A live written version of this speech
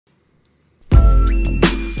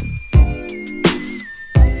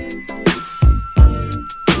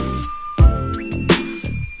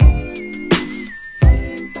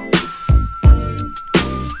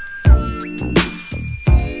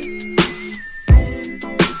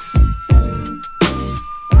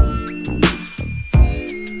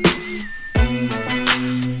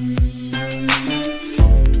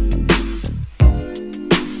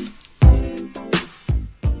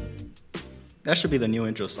That should be the new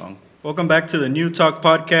intro song. Welcome back to the New Talk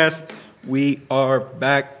Podcast. We are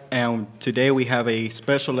back, and today we have a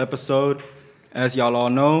special episode. As y'all all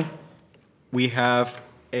know, we have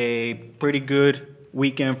a pretty good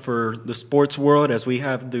weekend for the sports world as we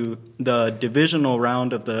have the divisional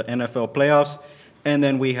round of the NFL playoffs, and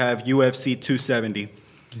then we have UFC 270.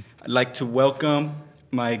 I'd like to welcome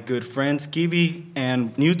my good friend Skibi,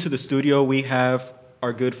 and new to the studio we have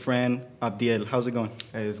our good friend Abdiel. How's it going?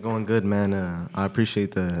 Hey, it's going good, man. I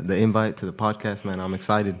appreciate the invite to the podcast, man. I'm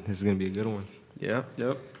excited. This is going to be a good one. Yep.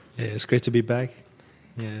 Yeah, it's great to be back.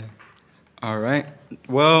 Yeah. All right.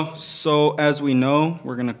 Well, so as we know,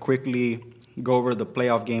 we're going to quickly go over the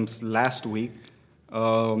playoff games last week.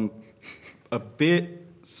 Some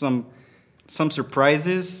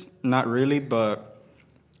surprises, not really, but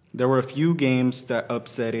there were a few games that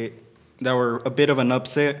upset it, that were a bit of an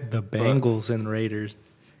upset. The Bengals and Raiders.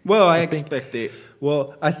 Well, I expect it.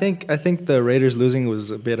 Well, I think the Raiders losing was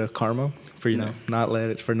a bit of karma for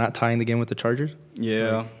not tying the game with the Chargers.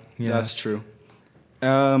 Yeah. That's true.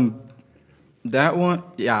 That one,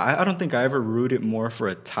 I don't think I ever rooted more for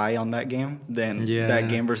a tie on that game than that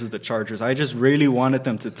game versus the Chargers. I just really wanted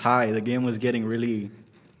them to tie. The game was getting really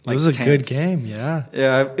it was a tense. good game, yeah.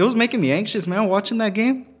 Yeah, it was making me anxious, man, watching that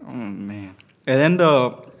game. Oh, man. And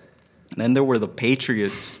then there were the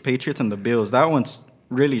Patriots and the Bills. That one's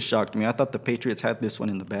really shocked me. I thought the Patriots had this one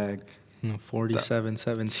in the bag.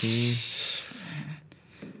 47-17.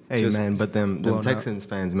 Hey, man, but them Texans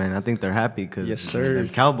fans, man, I think they're happy because yes, sir. Them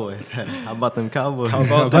Cowboys. How about them Cowboys?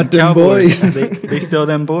 How about them boys? they still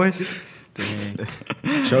them boys? Dang.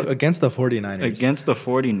 Against the 49ers. Against the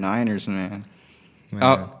 49ers, man.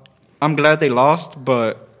 I'm glad they lost,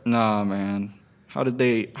 but nah, man. How did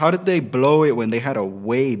they blow it when they had a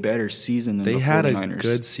way better season than the 49ers? They had a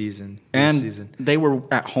good season. They were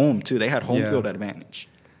at home, too. They had home field advantage.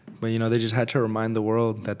 But, they just had to remind the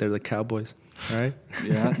world that they're the Cowboys, right?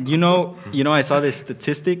 Yeah. I saw this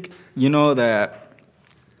statistic. That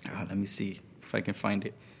let me see if I can find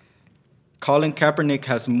it. Colin Kaepernick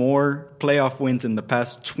has more playoff wins in the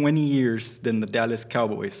past 20 years than the Dallas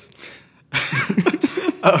Cowboys.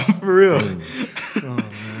 For real. Oh,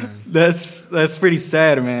 man. That's pretty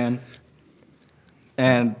sad, man.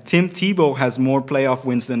 And Tim Tebow has more playoff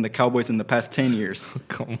wins than the Cowboys in the past 10 years.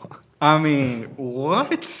 Come on. I mean,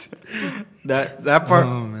 what? That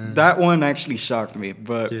part, that one actually shocked me.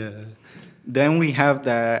 But then we have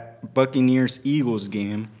that Buccaneers-Eagles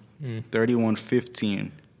game,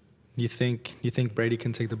 31-15. You think Brady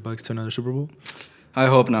can take the Bucs to another Super Bowl? I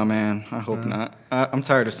hope not, man. I hope not. I'm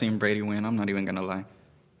tired of seeing Brady win. I'm not even going to lie.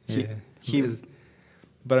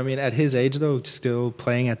 But, I mean, at his age, though, still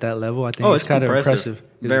playing at that level, I think it's kind of impressive.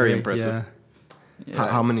 Very impressive. Yeah.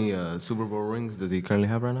 Yeah. How many Super Bowl rings does he currently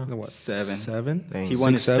have right now? What, 7. 7? Dang. He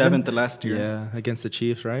won his 7th the last year. Yeah, against the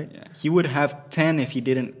Chiefs, right? Yeah. He would have 10 if he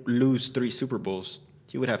didn't lose 3 Super Bowls.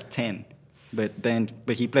 He would have 10. But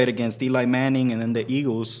he played against Eli Manning, and then the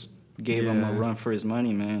Eagles gave him a run for his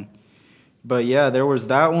money, man. But, there was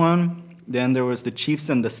that one. Then there was the Chiefs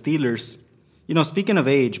and the Steelers. Speaking of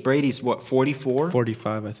age, Brady's, 44?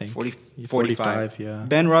 45, I think. 45, yeah.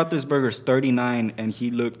 Ben Roethlisberger's 39, and he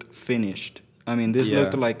looked finished. I mean, this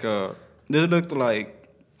looked like I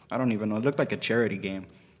don't even know. It looked like a charity game.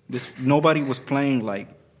 Nobody was playing,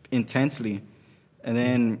 intensely. And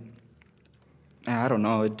then, I don't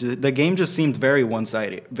know. The game just seemed very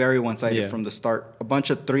one-sided from the start. A bunch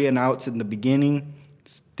of 3-and-outs in the beginning.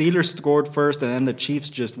 Steelers scored first, and then the Chiefs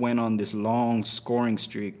just went on this long scoring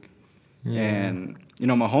streak. Yeah. And,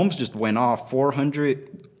 Mahomes just went off.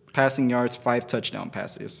 400 passing yards, 5 touchdown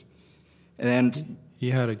passes. And then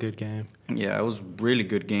he had a good game. Yeah, it was a really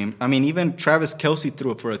good game. I mean, even Travis Kelce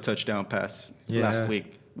threw up for a touchdown pass last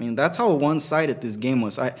week. I mean, that's how one-sided this game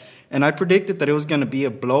was. I predicted that it was going to be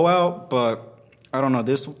a blowout, but I don't know.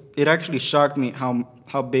 It actually shocked me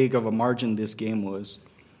how big of a margin this game was.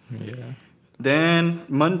 Yeah. Then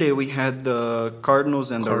Monday we had the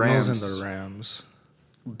Cardinals and the Rams.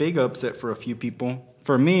 Big upset for a few people.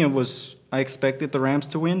 For me, I expected the Rams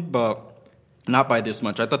to win, but not by this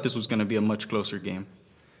much. I thought this was going to be a much closer game.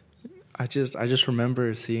 I just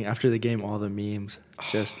remember seeing after the game all the memes.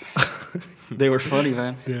 Just they were funny,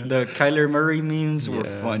 man. Yeah. The Kyler Murray memes were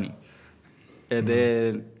funny. And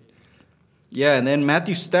then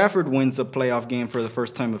Matthew Stafford wins a playoff game for the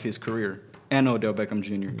first time of his career, and Odell Beckham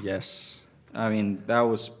Jr. Yes. I mean, that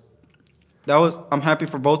was I'm happy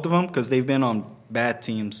for both of them because they've been on bad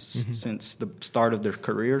teams since the start of their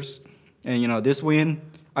careers. And this win,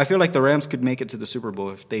 I feel like the Rams could make it to the Super Bowl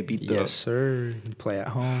if they beat the. Yes, sir. Play at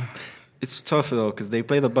home. It's tough though because they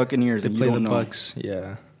play the Buccaneers. They play the Bucs.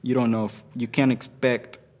 Yeah. You don't know if you can't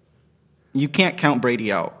expect you can't count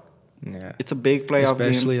Brady out. Yeah. It's a big playoff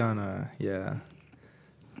Especially game. on a, yeah.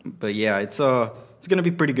 But yeah, it's going to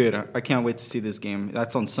be pretty good. I can't wait to see this game.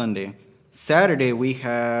 That's on Sunday. Saturday, we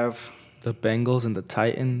have The Bengals and the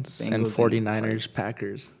Titans and Bengals and 49ers, Titans.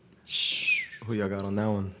 Packers. Who y'all got on that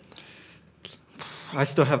one? I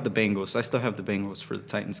still have the Bengals. I still have the Bengals for the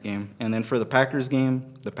Titans game. And then for the Packers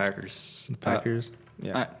game, the Packers. The Packers.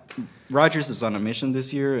 Yeah. Rodgers is on a mission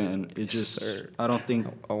this year, and it just sir. I don't think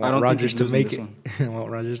I I want don't Rodgers think to he's losing make this it. one. I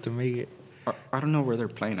want Rodgers to make it. I don't know where they're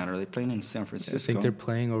playing at. Are they playing in San I Francisco? think they're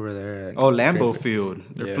playing over there. At Lambeau Green Bay. Field.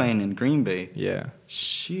 They're Yeah. playing in Green Bay. Yeah.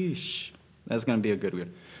 Sheesh. That's going to be a good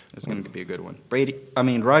one. That's going to be a good one.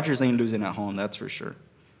 Rodgers ain't losing at home, that's for sure.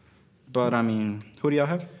 But, who do y'all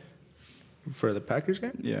have? For the Packers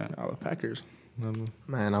game? Yeah. Oh, the Packers. Man,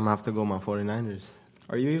 I'm gonna have to go my 49ers.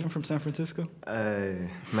 Are you even from San Francisco? Man,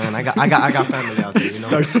 I got family out there. You know,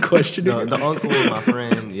 Starts questioning. the uncle, my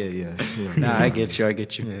friend. Yeah. You know. Nah, I get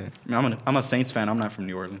you. Yeah. I'm a Saints fan. I'm not from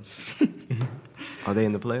New Orleans. Are they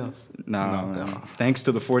in the playoffs? No. Thanks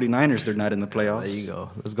to the 49ers, they're not in the playoffs. There you go.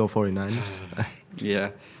 Let's go 49ers. Yeah.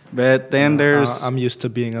 But then there's... I'm used to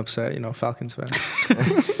being upset, Falcons fan.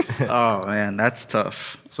 oh, man, that's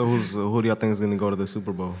tough. So who do y'all think is gonna go to the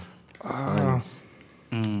Super Bowl? Finals.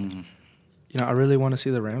 I really want to see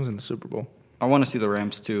the Rams in the Super Bowl. I want to see the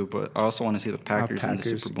Rams too, but I also want to see the Packers in the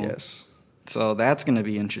Super Bowl. Yes. So that's going to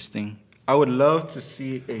be interesting. I would love to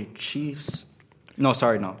see a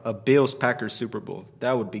Bills-Packers Super Bowl.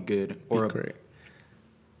 That would be good. Great.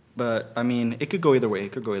 But, it could go either way.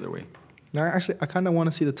 No, actually, I kind of want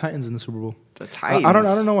to see the Titans in the Super Bowl. The Titans? I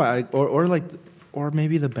don't know why. Or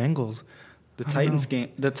maybe the Bengals. The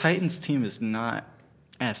Titans team is not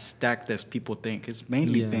as stacked as people think. It's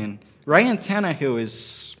mainly been... Ryan Tannehill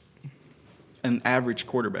is an average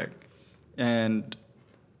quarterback. And,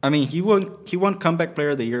 he won Comeback Player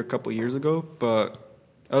of the Year a couple years ago. But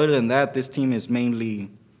other than that, this team is mainly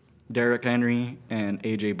Derrick Henry and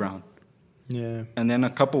A.J. Brown. Yeah. And then a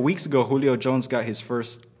couple weeks ago, Julio Jones got his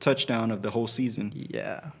first touchdown of the whole season.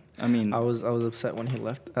 Yeah. I was upset when he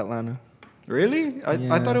left Atlanta. Really?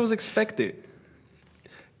 I thought it was expected.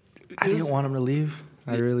 I didn't want him to leave.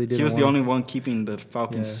 I really didn't. He was the only one keeping the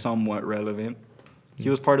Falcons somewhat relevant. He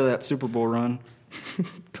was part of that Super Bowl run.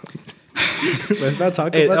 Let's not talk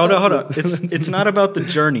about that. Hold on. It's not about the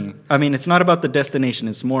journey. It's not about the destination.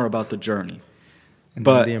 It's more about the journey.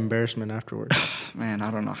 But the embarrassment afterwards. Man, I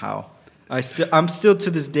don't know how. I'm still to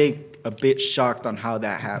this day a bit shocked on how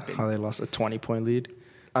that happened. How they lost a 20-point lead.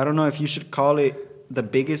 I don't know if you should call it the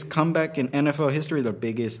biggest comeback in NFL history, the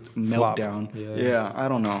biggest meltdown. Yeah, I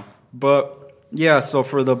don't know. But yeah, so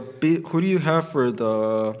for who do you have for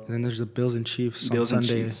the? And then there's the Bills and Chiefs Bills on and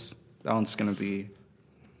Sunday. Chiefs. That one's gonna be.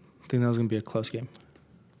 I think that was gonna be a close game.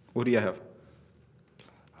 What do you have?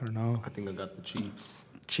 I don't know. I think I got the Chiefs.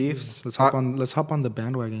 Chiefs. Let's hop on the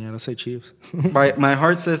bandwagon. Yeah, let's say Chiefs. my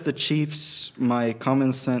heart says the Chiefs. My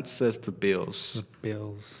common sense says the Bills. The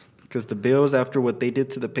Bills. Because the Bills, after what they did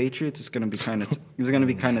to the Patriots, it's gonna be kind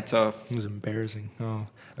of tough. It was embarrassing. Oh,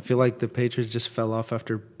 I feel like the Patriots just fell off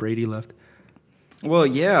after Brady left. Well,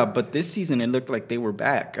 yeah, but this season it looked like they were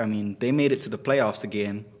back. They made it to the playoffs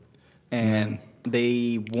again, and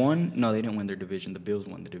they won. No, they didn't win their division. The Bills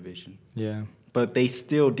won the division. Yeah. But they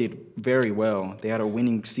still did very well. They had a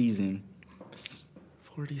winning season.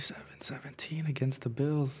 47-17 against the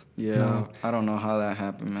Bills. Yeah, No. I don't know how that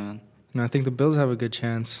happened, man. No, I think the Bills have a good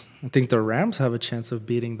chance. I think the Rams have a chance of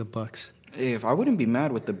beating the Bucks. If I wouldn't be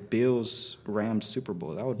mad with the Bills-Rams Super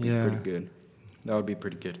Bowl, that would be pretty good. That would be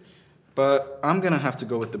pretty good. But I'm going to have to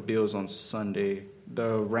go with the Bills on Sunday.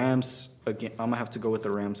 The Rams, again, I'm going to have to go with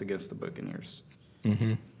the Rams against the Buccaneers.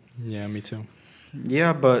 Mm-hmm. Yeah, me too.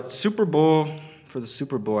 Yeah, but for the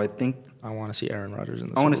Super Bowl, I think I want to see Aaron Rodgers in the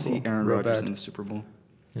Super Bowl. I want to see Aaron Real Rodgers bad. in the Super Bowl.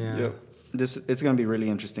 Yeah. Yep. It's going to be really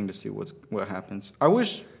interesting to see what happens. I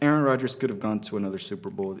wish Aaron Rodgers could have gone to another Super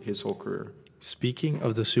Bowl his whole career. Speaking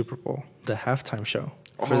of the Super Bowl, the halftime show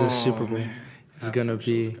for the Super Bowl is going to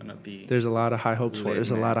be. There's a lot of high hopes for it.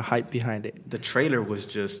 There's a lot of hype behind it. The trailer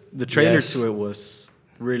to it was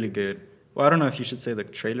really good. Well, I don't know if you should say the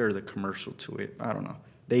trailer or the commercial to it. I don't know.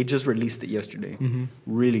 They just released it yesterday. Mm-hmm.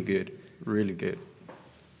 Really good. Really good.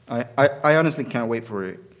 I honestly can't wait for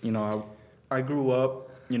it. I grew up,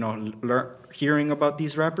 hearing about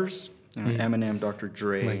these rappers. Eminem, Dr.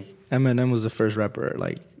 Dre. Like, Eminem was the first rapper.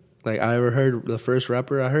 Like I ever heard the first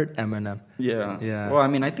rapper I heard, Eminem. Yeah. Yeah. Well,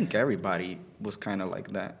 I think everybody was kind of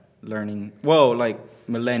like that. Learning. Well, like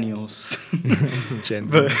millennials. Gen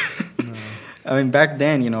Z. But, back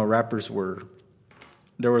then, rappers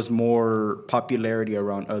there was more popularity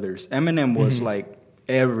around others. Eminem was like,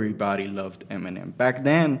 everybody loved Eminem. Back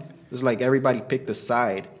then, was like everybody picked a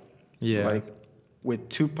side. Yeah. Like with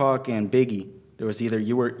Tupac and Biggie, there was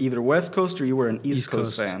you were either West Coast or you were an East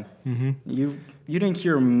Coast fan. Mm-hmm. You didn't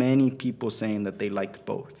hear many people saying that they liked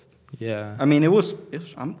both. Yeah. I mean, it was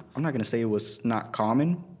I'm not gonna say it was not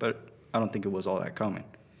common, but I don't think it was all that common.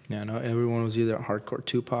 Yeah, no, everyone was either hardcore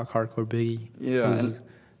Tupac, hardcore Biggie. Yeah.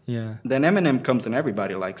 Yeah. Then Eminem comes and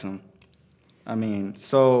everybody likes him. I mean,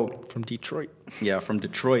 so from Detroit. Yeah, from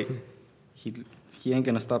Detroit. He ain't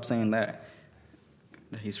gonna stop saying that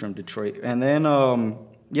he's from Detroit. And then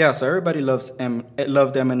so everybody loved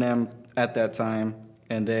Eminem at that time.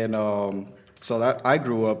 And then so that I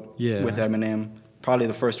grew up with Eminem, probably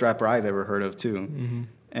the first rapper I've ever heard of too. Mm-hmm.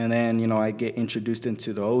 And then I get introduced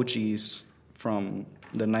into the OGs from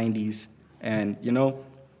the 90s, and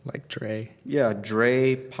like Dre. Yeah,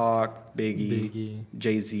 Dre, Pac, Biggie.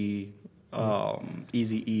 Jay-Z,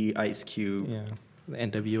 Eazy-E, Ice Cube. Yeah, the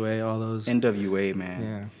NWA, all those. NWA,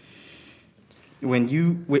 man.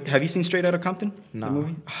 Yeah. Have you seen Straight Outta Compton? No. The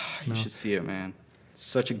movie? You should see it, man.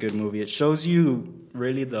 Such a good movie. It shows you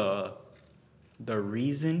really the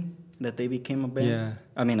reason that they became a band. Yeah.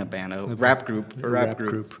 I mean, a rap group.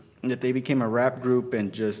 That they became a rap group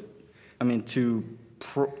and just, I mean,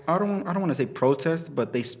 I don't want to say protest,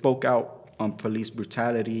 but they spoke out on police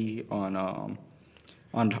brutality, on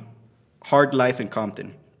hard life in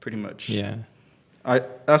Compton, pretty much. Yeah.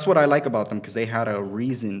 That's what I like about them, because they had a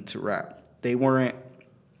reason to rap. They weren't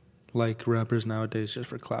like rappers nowadays just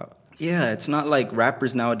for clout. Yeah, it's not like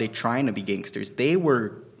rappers nowadays trying to be gangsters. They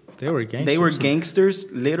were gangsters. They were gangsters,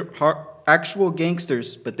 actual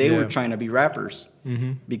gangsters, but they were trying to be rappers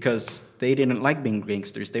because they didn't like being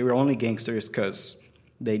gangsters. They were only gangsters because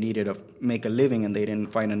they needed to make a living and they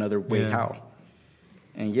didn't find another way how.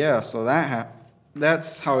 And so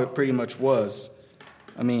that's how it pretty much was.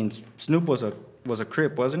 I mean, Snoop was a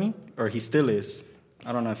Crip, wasn't he? Or he still is.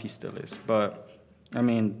 I don't know if he still is, but I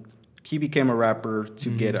mean, he became a rapper to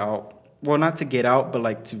get out. Well, not to get out, but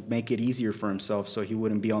like to make it easier for himself so he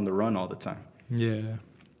wouldn't be on the run all the time. Yeah.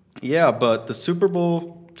 Yeah, but the Super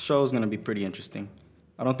Bowl show is going to be pretty interesting.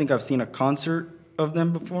 I don't think I've seen a concert of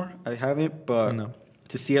them before. I haven't, but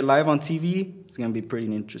to see it live on TV, it's going to be pretty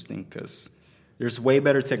interesting because there's way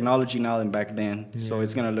better technology now than back then. Yeah. So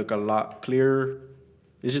it's going to look a lot clearer.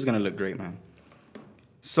 It's just going to look great, man.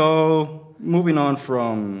 So moving on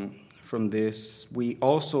from this, we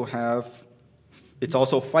also have, it's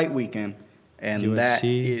also fight weekend, and UFC. That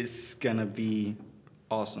is going to be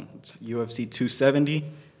awesome. It's UFC 270.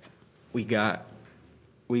 We got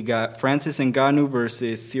Francis Ngannou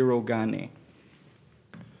versus Cyril Gane.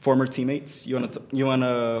 Former teammates. You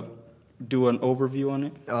wanna do an overview on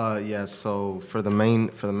it? Yeah. So for the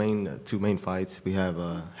main two main fights, we have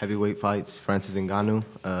heavyweight fights: Francis Ngannou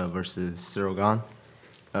versus Cyril Gane.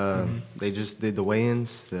 They just did the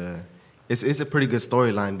weigh-ins. It's a pretty good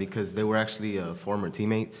storyline because they were actually former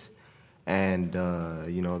teammates, and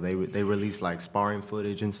they released like sparring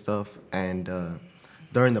footage and stuff. And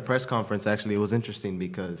during the press conference, actually, it was interesting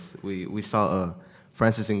because we saw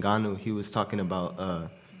Francis Ngannou. He was talking about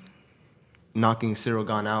knocking Cyril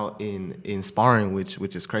Gane out in sparring,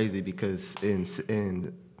 which is crazy because in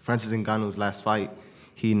Francis Ngannou's last fight,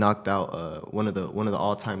 he knocked out one of the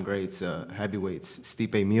all-time greats, heavyweights,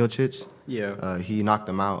 Stipe Miocic. Yeah. He knocked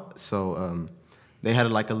him out. So they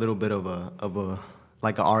had like a little bit of a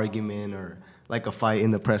like an argument or like a fight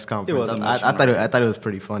in the press conference. I thought it was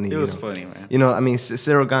pretty funny. It was funny, man. I mean,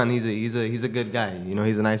 Cyril Gane, he's a good guy.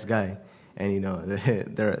 He's a nice guy. And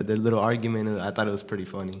their little argument, I thought it was pretty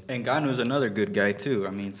funny. And Ngannou's another good guy too. I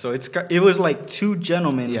mean, so it was like two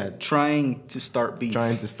gentlemen trying to start beef.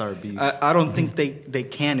 I don't think they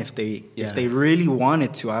can if they really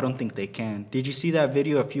wanted to. I don't think they can. Did you see that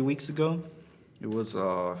video a few weeks ago? It was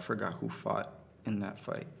I forgot who fought in that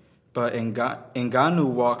fight. But Ngannou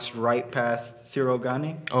walks right past Cyril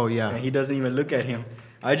Gane. Oh yeah. And he doesn't even look at him.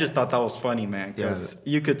 I just thought that was funny, man, because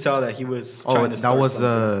you could tell that he was trying to start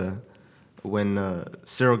something. When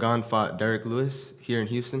Cyril Gane fought Derek Lewis here in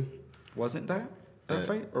Houston. Wasn't that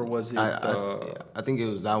fight? Or was it I think it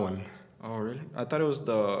was that one. Oh, really? I thought it was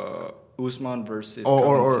the Usman versus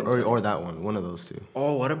Covington. Or that one. One of those two.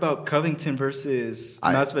 Oh, what about Covington versus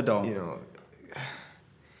Masvidal?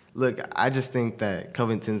 Look, I just think that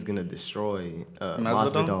Covington's going to destroy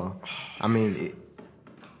Masvidal. I mean...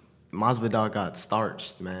 Masvidal got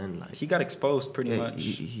starched, man. Like, he got exposed pretty much.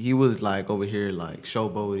 He was like over here like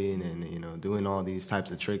showboating and doing all these types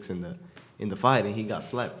of tricks in the fight, and he got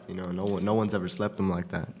slept. No one's ever slept him like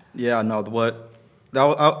that. Yeah, no.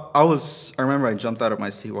 I remember I jumped out of my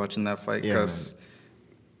seat watching that fight because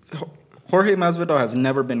Jorge Masvidal has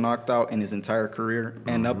never been knocked out in his entire career,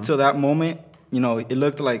 and up to that moment, it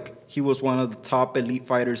looked like he was one of the top elite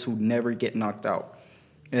fighters who never get knocked out.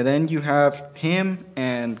 And then you have him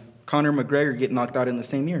and Conor McGregor get knocked out in the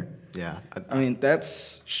same year. Yeah. I mean,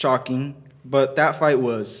 that's shocking. But that fight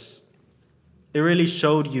it really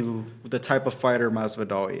showed you the type of fighter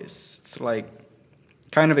Masvidal is. It's like,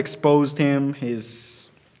 kind of exposed him. He's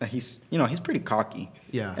pretty cocky.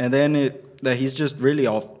 Yeah. And then that he's just really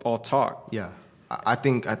all talk. Yeah. I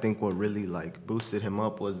think what really like boosted him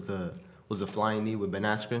up was the flying knee with Ben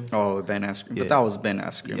Askren. Oh, Ben Askren. Yeah. But that was Ben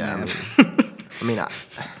Askren, Yeah, man.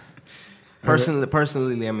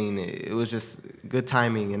 Personally, I mean, it was just good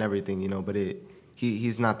timing and everything, but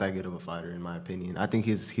he's not that good of a fighter in my opinion. I think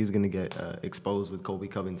he's going to get exposed with Colby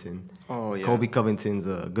Covington. Oh, yeah. Colby Covington's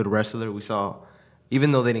a good wrestler. We saw,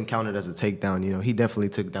 even though they didn't count it as a takedown, he definitely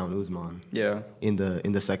took down Usman. Yeah. In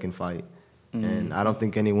the second fight. And I don't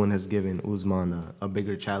think anyone has given Usman a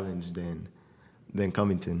bigger challenge than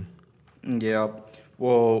Covington. Yeah.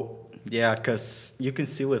 Well, yeah, because you can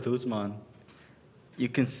see with Usman, you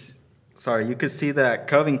can see that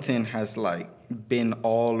Covington has like been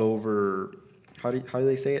all over. How do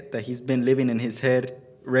they say it? That he's been living in his head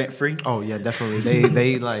rent free. Oh yeah, definitely.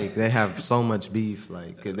 They have so much beef.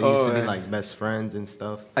 Like they used to be like best friends and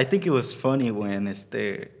stuff. I think it was funny when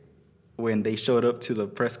they showed up to the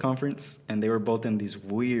press conference and they were both in these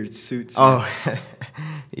weird suits. Oh,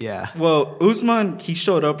 yeah. Well, Usman, he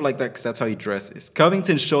showed up like that because that's how he dresses.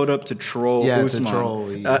 Covington showed up to troll Usman. To troll.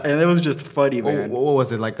 And it was just funny, man. What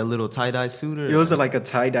was it, like a little tie-dye suit? Or? It was like a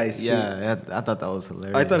tie-dye suit. Yeah, I thought that was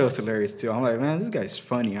hilarious. I thought it was hilarious, too. I'm like, man, this guy's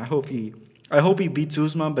funny. I hope he beats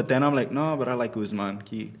Usman, but then I'm like, no, but I like Usman.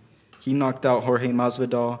 He knocked out Jorge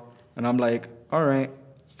Masvidal, and I'm like, all right.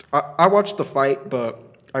 I watched the fight, but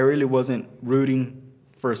I really wasn't rooting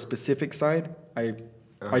for a specific side. I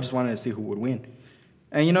just wanted to see who would win.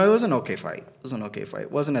 And, it was an okay fight.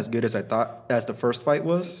 It wasn't as good as I thought as the first fight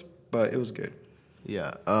was, but it was good.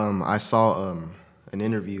 Yeah. I saw an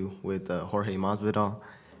interview with Jorge Masvidal,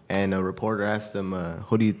 and a reporter asked him,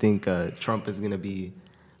 who do you think Trump is going to be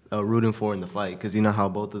rooting for in the fight? Because you know how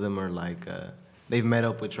both of them are like... they've met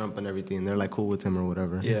up with Trump and everything, and they're like cool with him or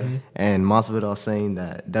whatever. Yeah. And Masvidal saying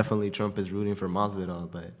that definitely Trump is rooting for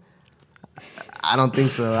Masvidal, but I don't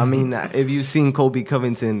think so. I mean, if you've seen Colby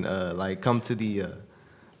Covington come to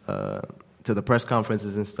the press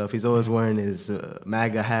conferences and stuff, he's always wearing his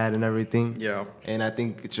MAGA hat and everything. Yeah. And I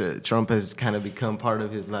think Trump has kind of become part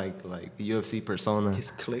of his like UFC persona.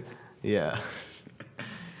 His clique. Yeah.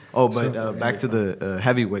 Oh, but back to the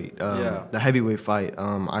heavyweight. The heavyweight fight.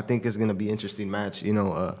 I think is going to be an interesting match.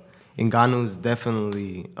 Ngannou's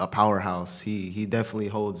definitely a powerhouse. He definitely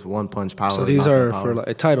holds one-punch power. So these are for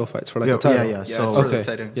like title fights, for like a title? Yeah. So, okay.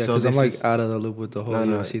 Yeah, because I'm like out of the loop with the whole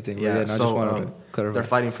UFC thing. Yeah, I just wanted to clarify. They're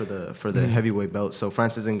fighting for the heavyweight belt. So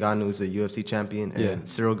Francis Ngannou's a UFC champion, and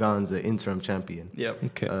Cyril Gane's an interim champion. Yep.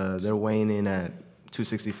 Okay. They're weighing in at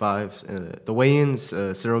 265. The weigh-ins,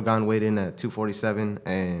 Cyril Gane weighed in at 247,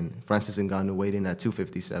 and Francis Ngannou weighed in at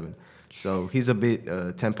 257. So he's a bit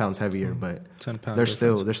 10 pounds heavier, but 10 pounds they're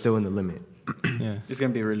still in the limit. Yeah, it's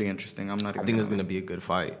gonna be really interesting. I think it's gonna be a good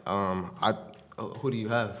fight. Who do you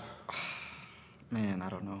have? Man, I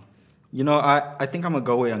don't know. I think I'm gonna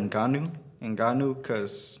go with Ngannou,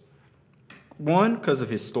 because of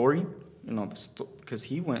his story. Because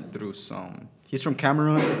he went through he's from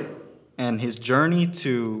Cameroon. And his journey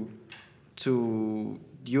to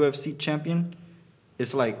UFC champion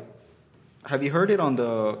is like, have you heard it on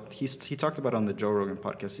he talked about it on the Joe Rogan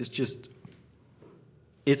podcast.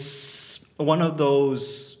 It's one of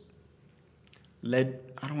those, I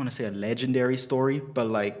don't want to say a legendary story, but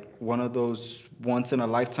like one of those once in a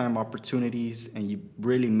lifetime opportunities, and you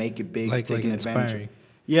really make it big, taking advantage. Inspiring.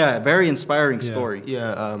 Yeah, very inspiring story.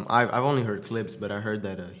 Yeah, I've only heard clips, but I heard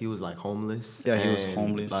that he was like homeless. Yeah, he was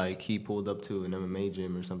homeless. Like he pulled up to an MMA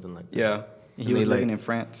gym or something like that. Yeah, he was living in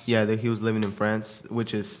France. Yeah, he was living in France,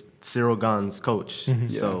 which is Cyril Gane's coach. Mm-hmm.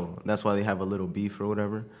 So that's why they have a little beef or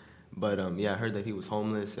whatever. But I heard that he was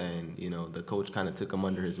homeless, and the coach kind of took him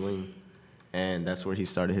under his wing, and that's where he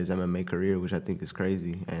started his MMA career, which I think is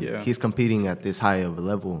crazy. And he's competing at this high of a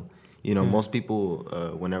level. Most people,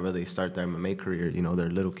 whenever they start their MMA career, they're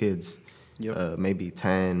little kids, maybe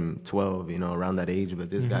 10, 12, around that age. But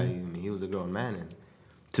this guy, he was a grown man. And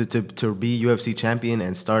to be UFC champion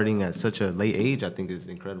and starting at such a late age, I think is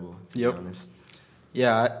incredible, to be honest.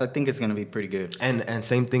 Yeah, I think it's going to be pretty good. And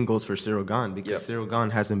same thing goes for Cyril Gane, because Cyril Gane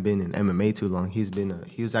hasn't been in MMA too long. He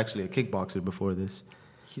was actually a kickboxer before this.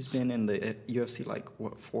 He's been in the UFC like,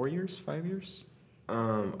 4 years, 5 years?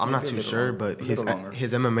 I'm not too sure, but his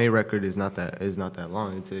MMA record is not that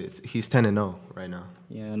long. He's 10-0 right now.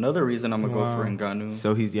 Yeah, another reason I'm gonna go for Ngannou.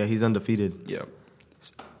 So he's undefeated. Yep.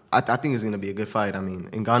 I think it's gonna be a good fight. I mean,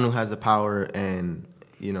 Ngannou has the power, and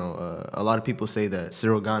a lot of people say that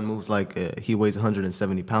Ciryl Gane moves like he weighs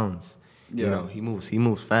 170 pounds. Yeah. He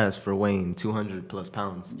moves fast for weighing 200 plus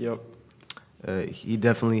pounds. Yep. He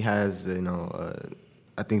definitely has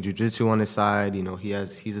I think jiu-jitsu on his side.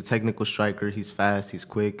 He's a technical striker. He's fast. He's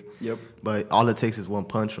quick. Yep. But all it takes is one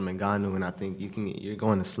punch from Ngannou, and I think you're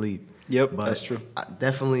going to sleep. Yep. But that's true.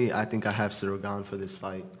 I think I have Ciryl Gane for this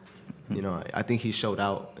fight. I think he showed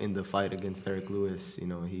out in the fight against Derek Lewis.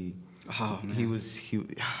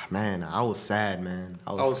 Man, I was sad, man.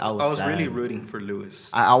 I was sad. Really rooting for Lewis.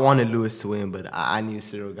 I wanted Lewis to win, but I knew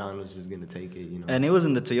Ciryl Gane was just gonna take it. And it was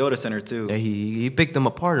in the Toyota Center too. Yeah, he picked him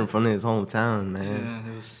apart in front of his hometown, man.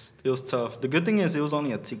 Yeah, it was tough. The good thing is it was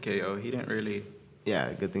only a TKO. He didn't really.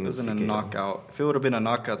 Yeah, good thing it wasn't a knockout. If it would have been a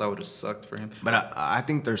knockout, that would have sucked for him. But I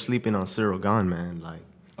think they're sleeping on Ciryl Gane, man. Like,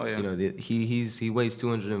 oh yeah, he weighs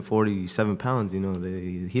 247 pounds.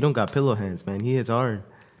 He don't got pillow hands, man. He hits hard.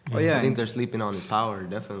 Oh yeah, I think they're sleeping on his power,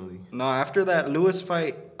 definitely. No, after that Lewis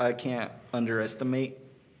fight, I can't underestimate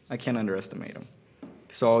him.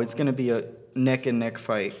 So it's gonna be a neck and neck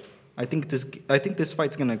fight. I think this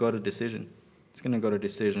fight's gonna go to decision. It's gonna go to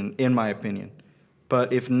decision, in my opinion.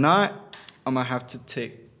 But if not, I'm gonna have to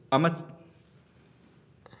take.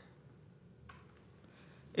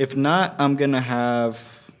 If not, I'm gonna have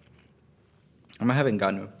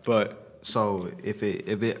Ngannou, but. So if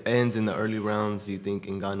it ends in the early rounds, do you think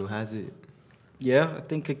Ngannou has it? Yeah, I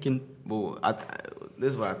think it can. Well,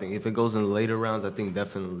 this is what I think. If it goes in the later rounds, I think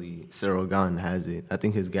definitely Ciryl Gane has it. I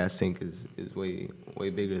think his gas tank is way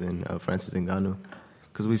bigger than Francis Ngannou,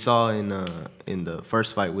 because we saw in the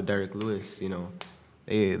first fight with Derek Lewis,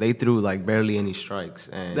 they threw like barely any strikes,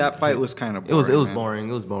 and that fight was kind of boring.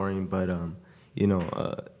 It was boring, but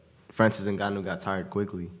Francis Ngannou got tired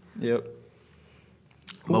quickly. Yep.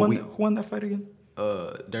 Who won that fight again?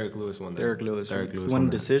 Derek Lewis won that. Derek Lewis won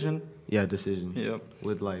decision? Yeah, decision. Yep.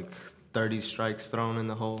 With like 30 strikes thrown in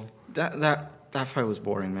the hole. That fight was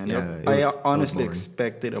boring, man. Yeah, I honestly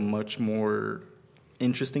expected a much more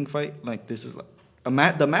interesting fight. Like, this is like the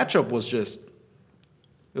matchup was it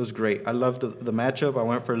was great. I loved the matchup. I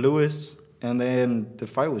went for Lewis, and then the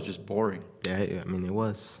fight was just boring. Yeah, I mean, it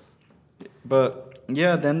was. But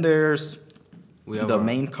yeah, then there's the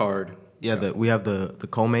main card. Yeah, we have the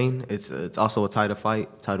co-main. It's also a title fight.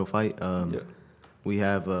 We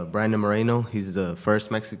have Brandon Moreno. He's the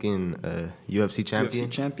first Mexican UFC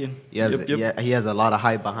champion. He has a lot of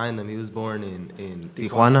hype behind him. He was born in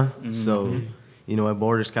Tijuana, so it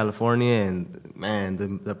borders California, and man,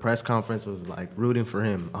 the press conference was like rooting for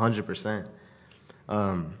him 100%.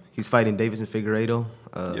 He's fighting Deiveson Figueiredo.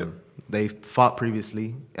 They fought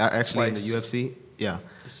previously, actually in the UFC. Yeah,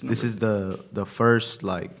 this is the first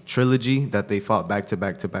like trilogy that they fought back to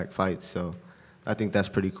back fights. So I think that's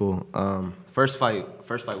pretty cool. First fight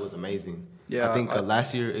was amazing. Yeah, I think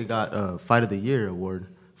last year it got Fight of the Year award,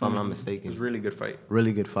 if I'm not mistaken. It was a really good fight.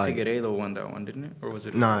 Really good fight. Figueiredo won that one, didn't it? Or was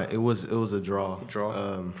it? Nah, it was a draw.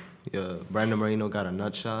 Yeah, Brandon Moreno got a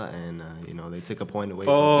nut shot, and they took a point away.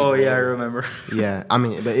 Oh yeah, I remember. Yeah, I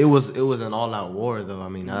mean, but it was an all-out war though. I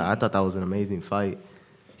mean, I thought that was an amazing fight.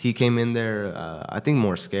 He came in there, I think,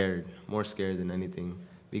 more scared than anything,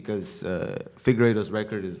 because Figueiredo's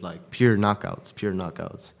record is like pure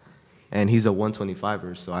knockouts, and he's a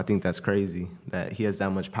 125er. So I think that's crazy that he has that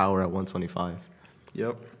much power at 125.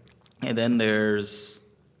 Yep. And then there's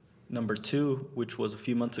number 2, which was a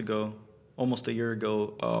few months ago, almost a year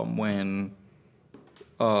ago, when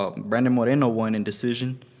Brandon Moreno won in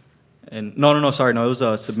decision. And no, it was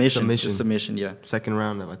a submission. Submission, yeah. Second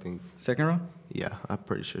round, I think. Second round? Yeah, I'm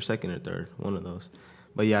pretty sure. Second or third, one of those.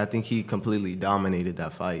 But yeah, I think he completely dominated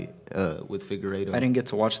that fight with Figueiredo. I didn't get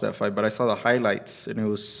to watch that fight, but I saw the highlights, and it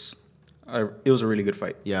was a really good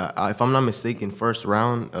fight. Yeah, if I'm not mistaken, first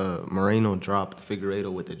round, Moreno dropped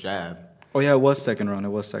Figueiredo with a jab. Oh yeah, it was second round.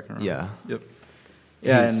 Yeah. Yep.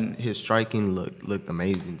 Yeah, and his striking looked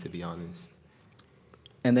amazing, to be honest.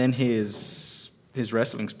 And then his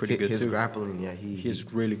wrestling's pretty good too. His grappling, yeah,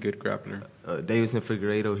 he's really good grappler. Deiveson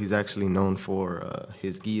Figueiredo, he's actually known for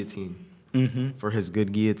his guillotine. Mm-hmm. For his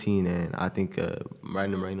good guillotine, and I think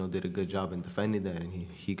Brandon Moreno did a good job in defending that, and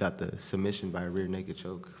he got the submission by a rear naked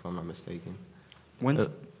choke, if I'm not mistaken. When's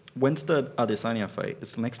the Adesanya fight?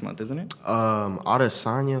 It's next month, isn't it?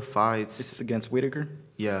 Adesanya fights. It's against Whitaker.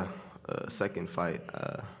 Yeah, second fight.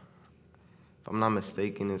 If I'm not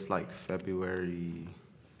mistaken, it's like February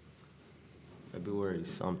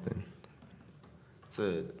something.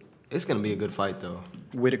 It's gonna be a good fight though.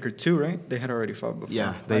 Whitaker too, right? They had already fought before.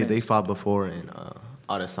 Yeah, they fought before, and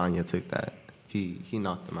Adesanya took that. He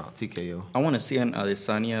knocked them out. TKO. I want to see an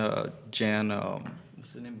Adesanya Jan.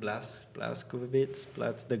 What's his name?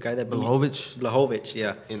 Blachowicz. The guy that Blachowicz,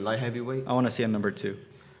 yeah. In light heavyweight. I want to see a number 2.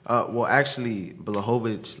 Well, actually,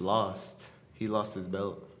 Blachowicz lost. He lost his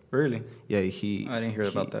belt. Really? Yeah, I didn't hear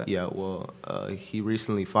about that. Yeah, well, he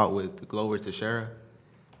recently fought with Glover Teixeira.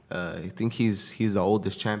 I think he's the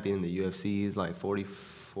oldest champion in the UFC. He's like 40,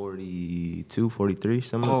 42, 43,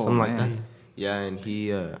 something like that. Yeah, and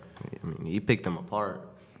he picked him apart.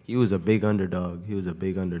 He was a big underdog.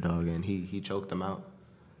 And he choked him out.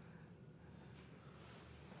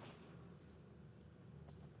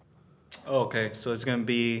 Oh, okay, so it's gonna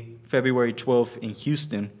be February 12th in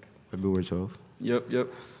Houston. February 12th. Yep.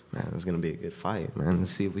 Man, it's gonna be a good fight, man.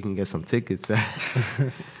 Let's see if we can get some tickets.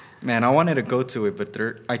 Man, I wanted to go to it, but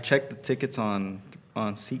I checked the tickets on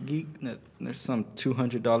SeatGeek. There's some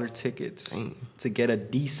 $200 tickets to get a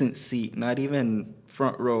decent seat, not even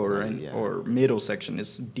front row or middle section.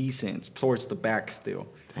 It's decent. It's towards the back still.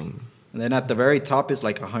 Dang. And then at the very top is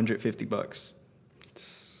like $150.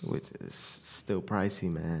 Which is still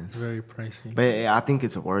pricey, man. It's very pricey. But I think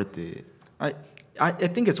it's worth it. I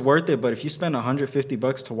think it's worth it, but if you spend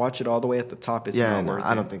 $150 to watch it all the way at the top, it's not worth it.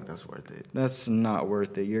 I don't think that's worth it. That's not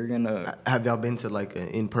worth it. You're gonna. Have y'all been to like an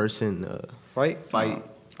in-person fight? I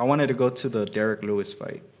wanted to go to the Derek Lewis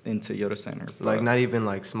fight in Toyota Center. Like not even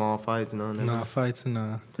like small fights, no. No fights,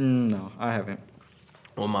 no. No, I haven't.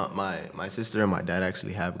 Well, my sister and my dad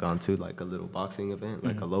actually have gone to like a little boxing event,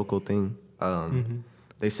 like a local thing.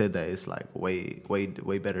 They said that it's like way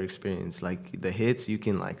better experience. Like the hits, you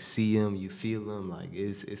can like see them, you feel them, like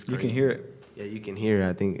it's crazy. You can hear it. Yeah, you can hear it,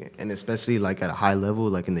 I think, and especially like at a high level,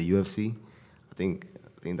 like in the UFC, I think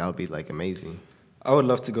that would be like amazing. I would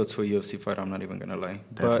love to go to a UFC fight. I'm not even gonna lie.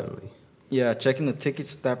 Definitely. But yeah, checking the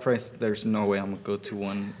tickets at that price, there's no way I'm gonna go to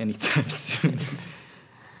one anytime soon.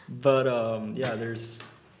 But yeah,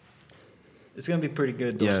 it's gonna be pretty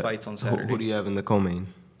good. Those fights on Saturday. Who do you have in the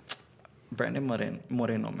co-main? Brandon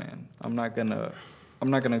Moreno, man. I'm not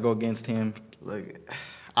gonna go against him. Like,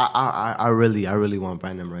 I really want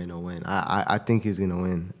Brandon Moreno to win. I think he's gonna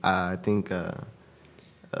win. I think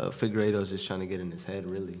Figueiredo's just trying to get in his head,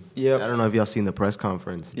 really. Yeah. I don't know if y'all seen the press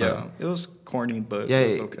conference. Yeah, it was corny, but yeah,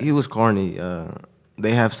 it was okay. He was corny.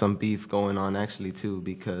 They have some beef going on actually too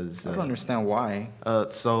because I don't understand why.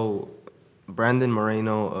 So Brandon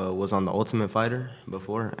Moreno was on the Ultimate Fighter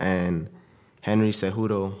before, and Henry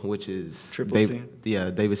Cejudo, which is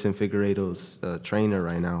Davidson Figueiredo's trainer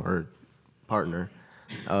right now, or partner,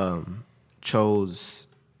 chose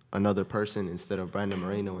another person instead of Brandon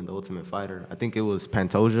Moreno in the Ultimate Fighter. I think it was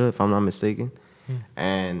Pantoja, if I'm not mistaken.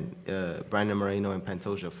 And Brandon Moreno and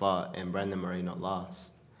Pantoja fought, and Brandon Moreno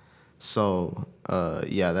lost. So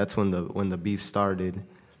that's when the beef started.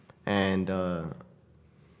 And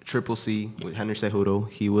Triple C with Henry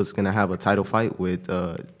Cejudo, he was gonna have a title fight with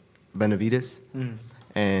Benavidez,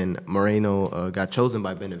 and Moreno got chosen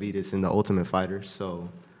by Benavidez in the Ultimate Fighter, so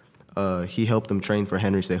he helped him train for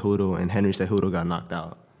Henry Cejudo, and Henry Cejudo got knocked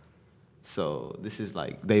out. So this is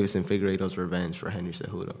like Davidson Figueiredo's revenge for Henry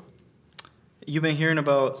Cejudo. You've been hearing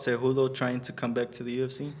about Cejudo trying to come back to the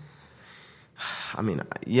UFC? I mean,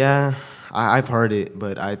 yeah, I've heard it,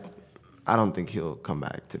 but I don't think he'll come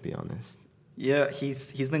back, to be honest. Yeah,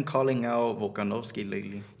 he's been calling out Volkanovski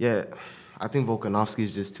lately. Yeah. I think Volkanovski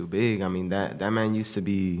is just too big. I mean, that man used to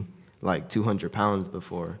be like 200 pounds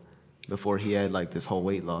before he had like this whole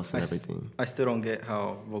weight loss and everything. I still don't get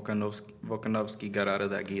how Volkanovski got out of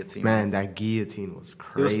that guillotine. Man, that guillotine was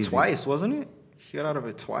crazy. It was twice, wasn't it? He got out of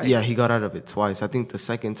it twice. Yeah, he got out of it twice. I think the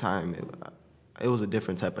second time it was a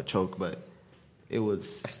different type of choke, but it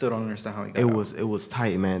was. I still don't understand how he got out. It was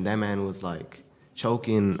tight, man. That man was like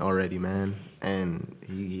choking already, man, and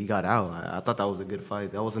he got out. I thought that was a good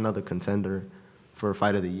fight. That was another contender for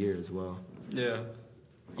Fight of the Year as well. Yeah,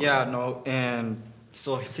 no, and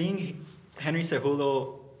so seeing Henry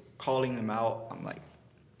Cejudo calling him out, I'm like,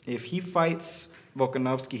 if he fights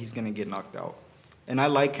Volkanovski, he's gonna get knocked out. And I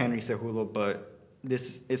like Henry Cejudo, but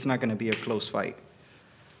it's not gonna be a close fight.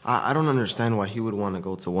 I don't understand why he would want to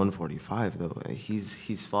go to 145 though.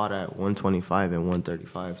 He's fought at 125 and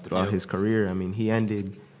 135 throughout his career. I mean, he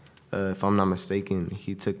ended, if I'm not mistaken,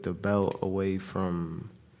 he took the belt away from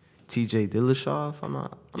T.J. Dillashaw, if I'm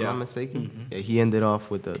not mistaken. Mm-hmm. Yeah, he ended off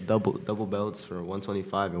with the double belts for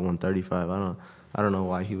 125 and 135. I don't know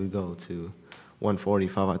why he would go to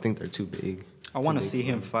 145. I think they're too big. I want to see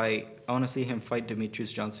him fight. I want to see him fight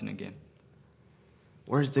Demetrius Johnson again.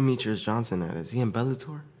 Where's Demetrius Johnson at? Is he in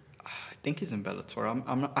Bellator? think he's in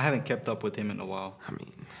Bellator. I haven't kept up with him in a while. I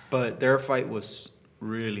mean, but their fight was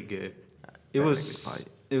really good.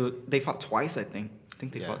 They fought twice, I think. I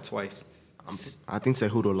think they fought twice. I think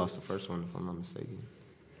Cejudo lost the first one, if I'm not mistaken.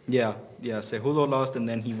 Yeah. Cejudo lost, and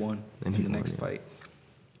then he won in the next fight.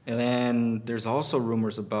 And then there's also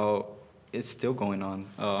rumors about, it's still going on,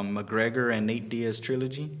 McGregor and Nate Diaz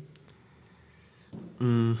trilogy.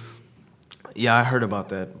 Yeah, I heard about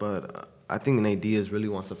that, but I think Nate Diaz really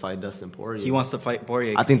wants to fight Dustin Poirier. He wants to fight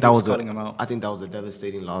Poirier. I think that was a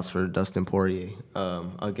devastating loss for Dustin Poirier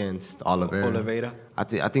against Oliveira. I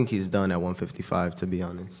think he's done at 155, to be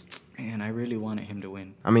honest. Man, I really wanted him to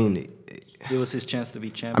win. I mean, it was his chance to be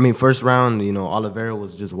champion. I mean, first round, Oliveira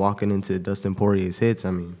was just walking into Dustin Poirier's hits. I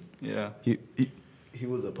mean, yeah, he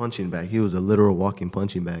was a punching bag. He was a literal walking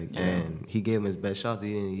punching bag, and he gave him his best shots.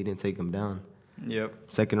 He didn't take him down. Yep.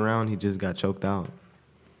 Second round, he just got choked out.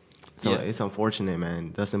 So it's unfortunate,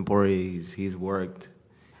 man. Dustin Poirier, he's worked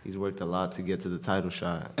a lot to get to the title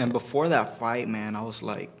shot. And before that fight, man, I was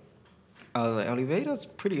like, Oliveira's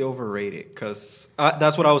pretty overrated, because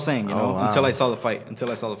that's what I was saying, until I saw the fight. And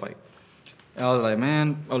I was like,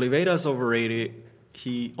 man, Oliveira's overrated.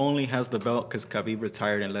 He only has the belt because Khabib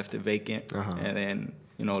retired and left it vacant. And then,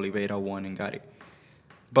 Oliveira won and got it.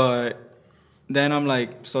 But then I'm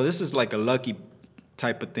like, so this is like a lucky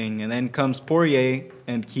type of thing. And then comes Poirier,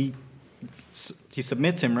 and he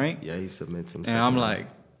submits him, right? Yeah, he submits him. And I'm like,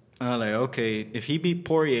 okay, if he beat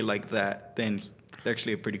Poirier like that, then he's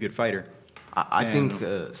actually a pretty good fighter. I think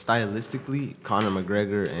stylistically, Conor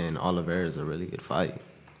McGregor and Oliveira is a really good fight.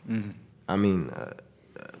 Mm-hmm. I mean,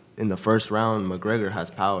 in the first round, McGregor has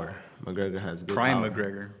power. McGregor has good Prime power.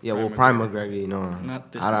 McGregor. Yeah, Prime McGregor,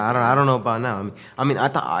 Not this I don't know about now. I mean, I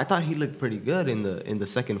thought he looked pretty good in the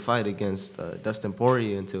second fight against Dustin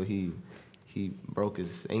Poirier until he broke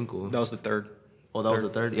his ankle. That was the third. Oh, that was the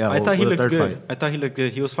third? Yeah, I thought he looked good. Fight. I thought he looked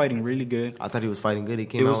good. He was fighting really good. I thought he was fighting good. He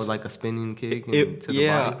came out with like a spinning kick to the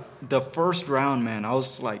body. The first round, man, I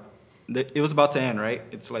was like, it was about to end, right?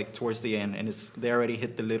 It's like towards the end, and they already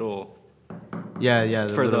hit the little... Yeah.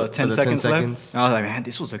 For the 10 seconds left. And I was like, man,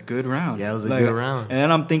 this was a good round. Yeah, it was a good round. And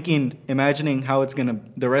then I'm imagining how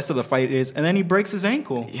the rest of the fight is, and then he breaks his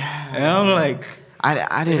ankle. Yeah. And I'm like, I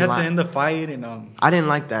didn't. They had to end the fight, and I didn't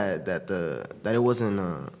like that it wasn't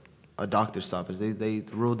a doctor stoppage. They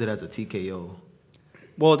ruled it as a TKO.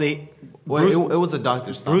 Well, it was a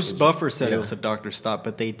doctor stoppage. Bruce Buffer said it was a doctor stop,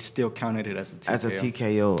 but they still counted it as a TKO. As a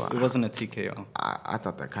TKO. It wasn't a TKO. I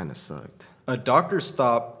thought that kind of sucked. A doctor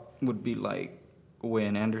stop would be like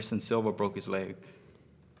when Anderson Silva broke his leg.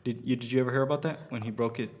 Did you ever hear about that? When he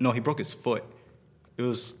broke it? No, he broke his foot. It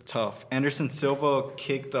was tough. Anderson Silva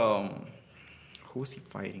kicked who was he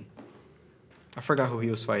fighting? I forgot who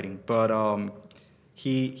he was fighting, but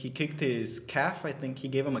he kicked his calf. I think he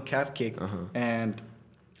gave him a calf kick, and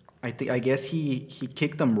I guess he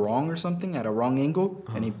kicked him wrong or something at a wrong angle,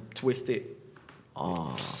 and he twisted.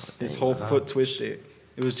 His whole foot twisted.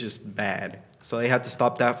 It was just bad. So they had to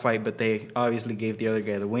stop that fight, but they obviously gave the other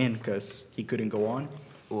guy the win because he couldn't go on.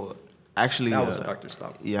 Well, actually, that was a doctor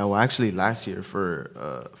stop. Yeah, well, actually, last year for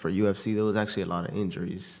UFC, there was actually a lot of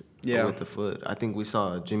injuries with the foot. I think we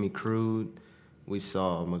saw Jimmy Crute, we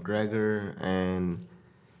saw McGregor, and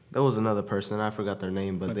there was another person. I forgot their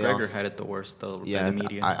name, but McGregor had it the worst, though. Yeah, in the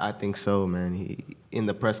media. I think so, man. He in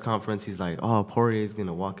the press conference, he's like, "Oh, Poirier's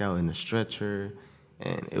gonna walk out in a stretcher."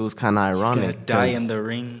 And it was kind of ironic. He's going to die in the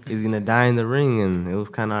ring. He's going to die in the ring, and it was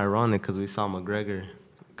kind of ironic because we saw McGregor,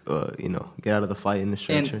 get out of the fight in the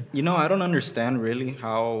stretcher. And, I don't understand really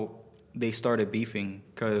how they started beefing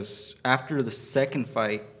because after the second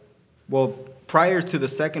fight, prior to the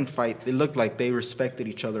second fight, it looked like they respected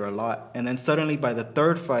each other a lot. And then suddenly by the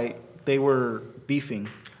third fight, they were beefing.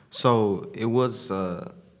 So it was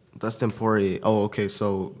Dustin Poirier. Oh, okay.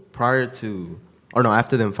 So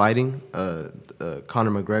after them fighting, Conor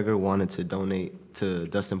McGregor wanted to donate to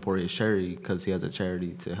Dustin Poirier's charity because he has a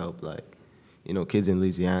charity to help, kids in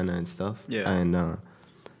Louisiana and stuff. Yeah. And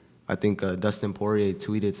I think Dustin Poirier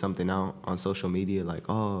tweeted something out on social media like,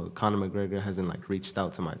 "Oh, Conor McGregor hasn't reached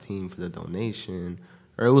out to my team for the donation,"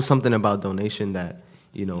 or it was something about donation that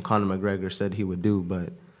Conor McGregor said he would do,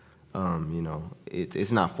 but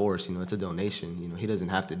it's not forced. It's a donation. He doesn't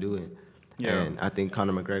have to do it. Yeah. And I think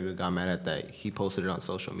Conor McGregor got mad at that. He posted it on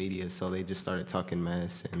social media, so they just started talking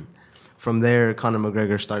mess. And from there, Conor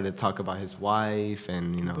McGregor started to talk about his wife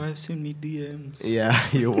and, Your wife's in me DMs. Yeah,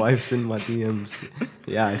 your wife's in my DMs.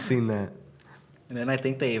 Yeah, I seen that. And then I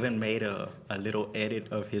think they even made a little edit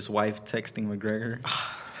of his wife texting McGregor.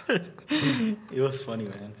 It was funny,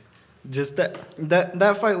 man. Just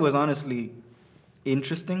that fight was honestly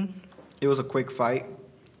interesting. It was a quick fight.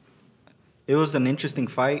 it was an interesting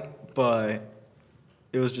fight, but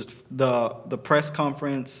it was just the press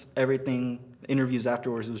conference, everything, interviews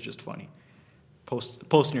afterwards. It was just funny.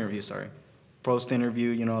 Post interview, sorry. Post interview,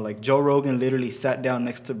 you know, like Joe Rogan literally sat down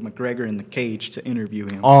next to McGregor in the cage to interview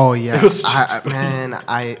him. Oh yeah,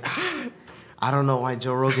 I don't know why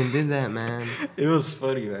Joe Rogan did that, man. It was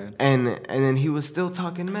funny, man. And then he was still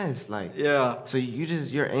talking mess, like yeah. So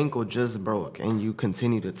your ankle just broke, and you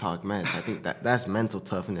continue to talk mess. I think that's mental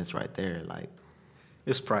toughness right there. Like,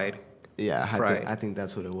 it's pride. Yeah, it's pride. I think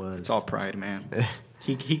that's what it was. It's all pride, man.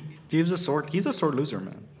 He's a sore loser,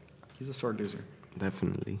 man. He's a sore loser.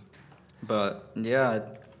 Definitely. But yeah,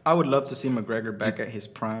 I would love to see McGregor back at his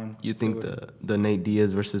prime. You think the Nate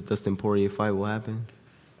Diaz versus Dustin Poirier fight will happen?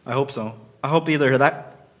 I hope so. I hope either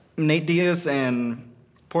that Nate Diaz and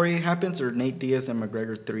Poirier happens or Nate Diaz and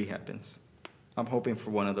McGregor 3 happens. I'm hoping for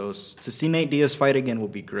one of those. To see Nate Diaz fight again will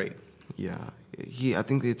be great. Yeah. I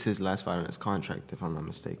think it's his last fight on his contract, if I'm not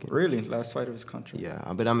mistaken. Really? Last fight of his contract?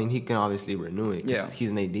 Yeah, but I mean, he can obviously renew it. Yeah.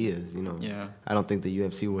 He's Nate Diaz, you know. Yeah. I don't think the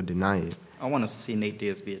UFC would deny it. I want to see Nate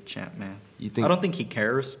Diaz be a champ, man. You think? I don't think he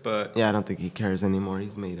cares, but... Yeah, I don't think he cares anymore.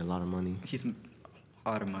 He's made a lot of money. He's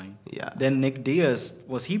out of money. Yeah. Then Nick Diaz,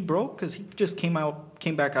 was he broke? Because he just came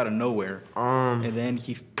back out of nowhere. And then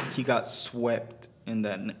he got swept in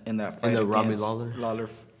that fight. In the Robbie Lawler?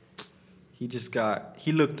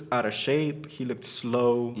 He looked out of shape. He looked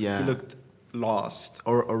slow. Yeah. He looked lost.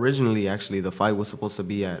 Or originally, actually, the fight was supposed to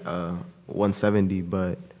be at 170,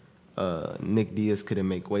 but Nick Diaz couldn't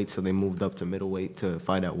make weight, so they moved up to middleweight to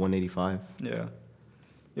fight at 185. Yeah.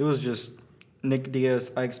 It was just Nick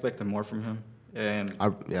Diaz. I expected more from him. And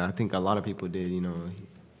I think a lot of people did, you know.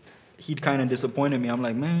 He kind of disappointed me. I'm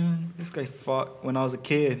like, man, this guy fought when I was a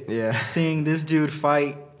kid. Yeah. Seeing this dude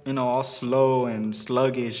fight, you know, all slow and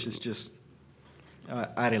sluggish is just...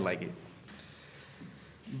 I didn't like it.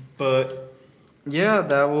 But, yeah,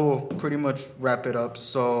 that will pretty much wrap it up.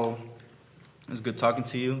 So, it was good talking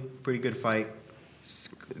to you. Pretty good fight.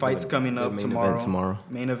 Fights coming up tomorrow.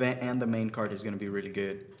 Main event and the main card is going to be really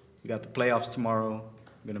good. We got the playoffs tomorrow.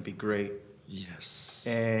 Going to be great. Yes.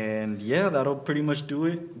 And, yeah, that'll pretty much do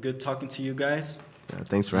it. Good talking to you guys. Yeah,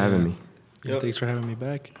 thanks for having me. Yeah, thanks for having me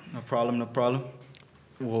back. No problem.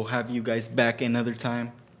 We'll have you guys back another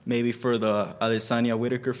time. Maybe for the Adesanya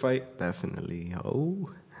Whitaker fight. Definitely. Oh.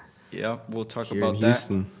 Yeah, we'll talk Here about in that.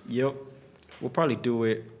 Houston. Yep. We'll probably do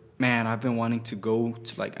it. Man, I've been wanting to go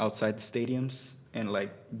to like outside the stadiums and like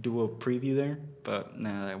do a preview there, but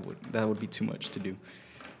nah, that would be too much to do.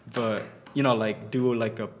 But you know, like do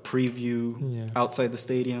like a preview outside the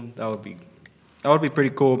stadium. That would be pretty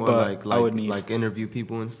cool. Well, but I would need like interview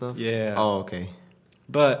people and stuff. Yeah. Oh, okay.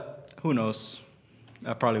 But who knows?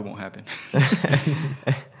 That probably won't happen.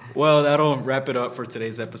 Well, that'll wrap it up for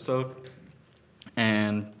today's episode.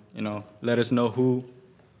 And, you know, let us know who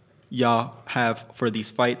y'all have for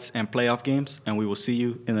these fights and playoff games. And we will see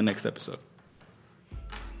you in the next episode.